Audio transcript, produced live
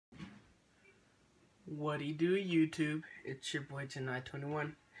What'd do, YouTube? It's your boy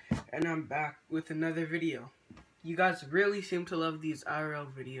Janai21, and I'm back with another video. You guys really seem to love these IRL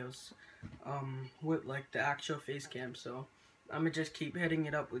videos, with like the actual face cam, so I'm gonna just keep hitting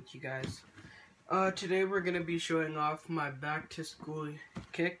it up with you guys. Today we're gonna be showing off my back to school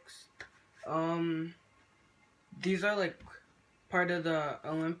kicks. These are like part of the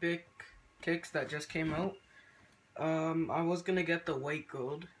Olympic kicks that just came out. I was gonna get the white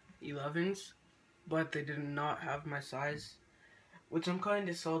gold 11s, but they did not have my size, which I'm kind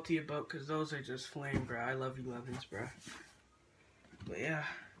of salty about because those are just flame, bro. I love 11s, bro. But yeah,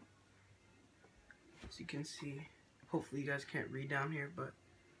 as you can see, hopefully you guys can't read down here, but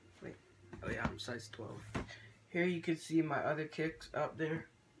wait, oh yeah, I'm size 12. Here you can see my other kicks up there.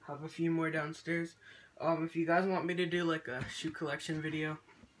 Have a few more downstairs. If you guys want me to do like a shoe collection video,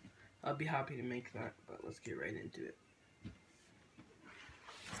 I'll be happy to make that, but let's get right into it.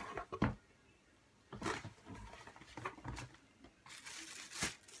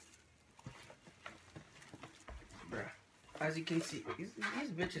 Bruh, as you can see, these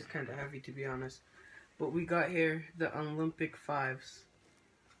bitches kind of heavy, to be honest. But we got here the Olympic 5s.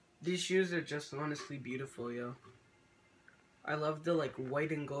 These shoes are just honestly beautiful, yo. I love the like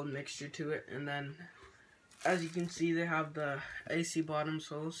white and gold mixture to it, and then as you can see, they have the AC bottom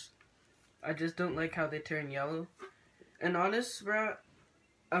soles. I just don't like how they turn yellow. And honest, bruh,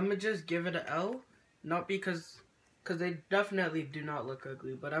 I'ma just give it an L. Not because they definitely do not look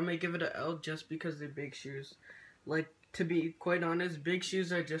ugly, but I'm gonna give it an L just because they're big shoes. Like, to be quite honest, big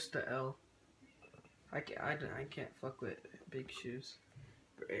shoes are just a L. I can't fuck with big shoes.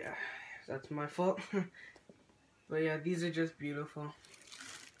 But yeah, that's my fault. But yeah, these are just beautiful.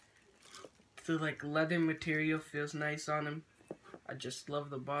 The like leather material feels nice on them. I just love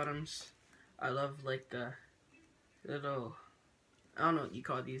the bottoms. I love like the little, I don't know what you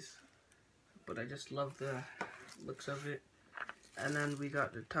call these, but I just love the looks of it. And then we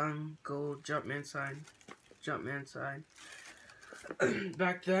got the tongue gold Jumpman sign.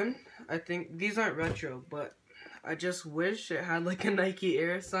 Back then, I think these aren't retro, but I just wish it had like a Nike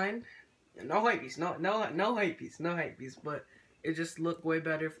Air sign. No hypebeast, no hypebeast, but it just looked way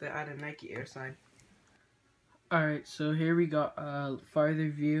better if they had a Nike Air sign. Alright, so here we got a farther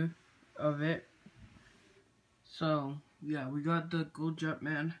view of it. So, yeah, we got the gold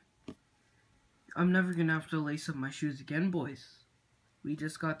Jumpman. I'm never gonna have to lace up my shoes again, boys. We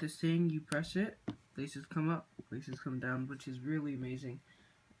just got this thing, you press it, laces come up, laces come down, which is really amazing.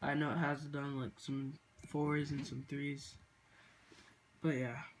 I know it has done like some 4s and some 3s. But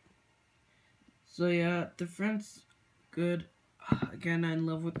yeah. So yeah, the front's good. Again, I'm in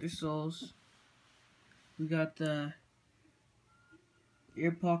love with the soles. We got the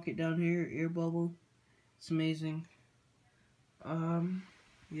ear pocket down here, ear bubble. It's amazing.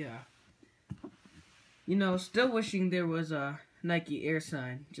 Yeah. You know, still wishing there was a Nike Air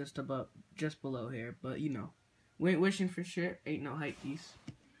sign just below here, but you know, we ain't wishing for shit. Ain't no hype piece.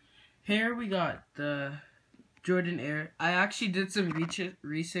 Here we got the Jordan Air. I actually did some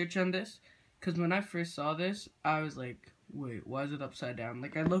research on this, because when I first saw this, I was like, wait, why is it upside down?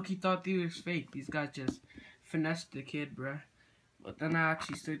 Like, I low-key thought these was fake. These guys just finessed the kid, bruh. But then I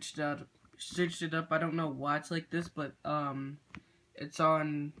actually searched it up. I don't know why it's like this, but it's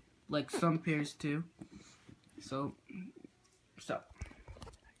on like some pairs too. So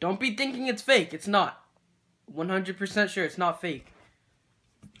don't be thinking it's fake. It's not. 100% sure it's not fake.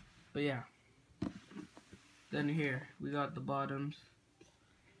 But yeah. Then here we got the bottoms.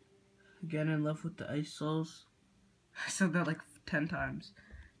 Again, in love with the ice soles. I said that like 10 times.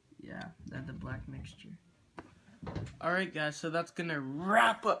 Yeah, that's the black mixture. Alright guys, so that's gonna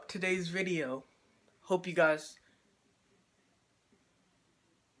wrap up today's video. Hope you guys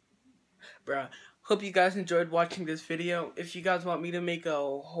enjoyed watching this video. If you guys want me to make a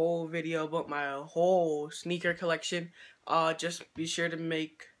whole video about my whole sneaker collection, just be sure to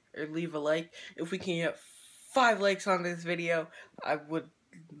make or leave a like. If we can get 5 likes on this video, I would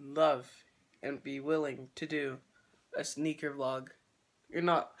love and be willing to do a sneaker vlog. You're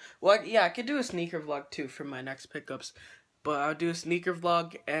not, well, yeah, I could do a sneaker vlog too for my next pickups, but I'll do a sneaker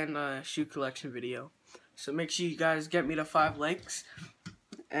vlog and a shoe collection video. So make sure you guys get me to 5 likes.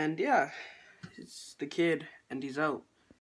 And yeah, it's the kid, and he's out.